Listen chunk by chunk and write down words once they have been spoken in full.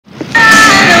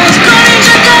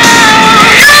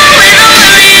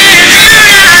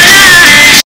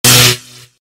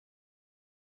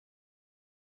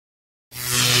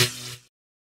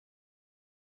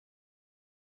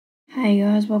Hey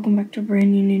guys, welcome back to a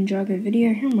brand new Ninjago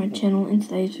video here on my channel. In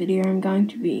today's video I'm going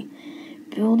to be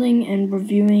building and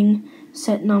reviewing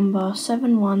set number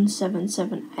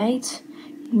 71778,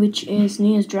 which is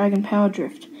Nia's Dragon Power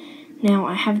Drift. Now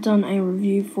I have done a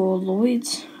review for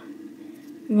Lloyd's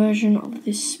version of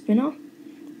this spinner,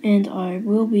 and I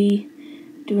will be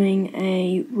doing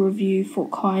a review for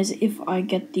Kai's if I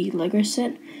get the Lego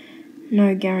set.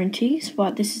 No guarantees,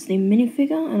 but this is the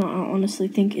minifigure and I honestly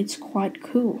think it's quite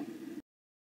cool.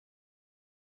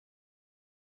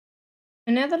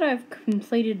 And now that I've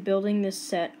completed building this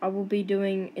set, I will be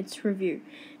doing its review.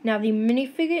 Now the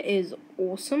minifigure is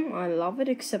awesome, I love it,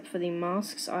 except for the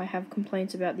masks. I have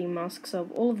complaints about the masks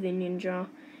of all of the Ninja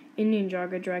in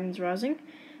Ninjago Dragons Rising,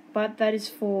 but that is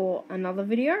for another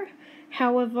video.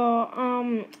 However,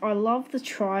 I love the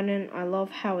trident, I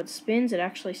love how it spins. It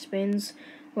actually spins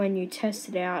when you test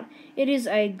it out. It is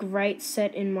a great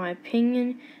set in my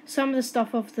opinion. Some of the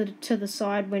stuff off to the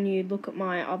side, when you look at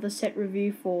my other set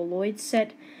review for Lloyd's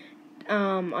set,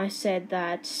 I said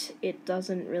that it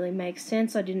doesn't really make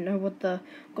sense. I didn't know what the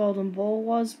golden ball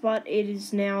was, but it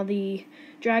is now the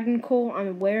Dragon Core. I'm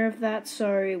aware of that,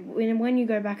 so when you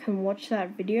go back and watch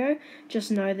that video, just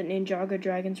know that Ninjago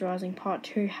Dragons Rising Part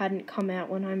 2 hadn't come out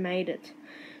when I made it.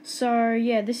 So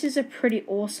yeah, this is a pretty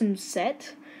awesome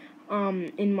set.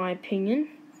 In my opinion,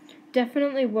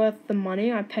 definitely worth the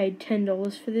money. I paid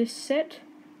 $10 for this set.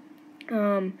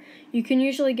 You can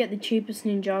usually get the cheapest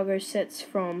Ninjago sets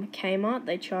from Kmart.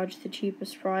 They charge the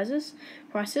cheapest prices.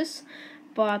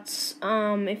 But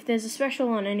if there's a special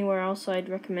one anywhere else, I'd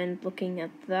recommend looking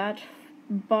at that.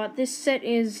 But this set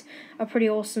is a pretty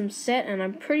awesome set, and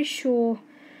I'm pretty sure,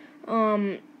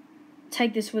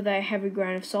 take this with a heavy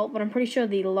grain of salt, but I'm pretty sure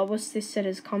the lowest this set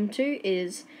has come to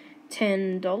is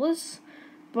 $10.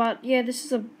 But yeah, this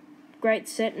is a great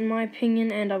set in my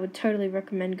opinion, and I would totally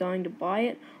recommend going to buy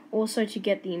it. Also to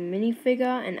get the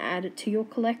minifigure and add it to your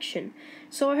collection.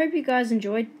 So I hope you guys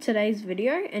enjoyed today's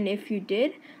video, and if you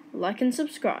did, like and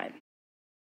subscribe.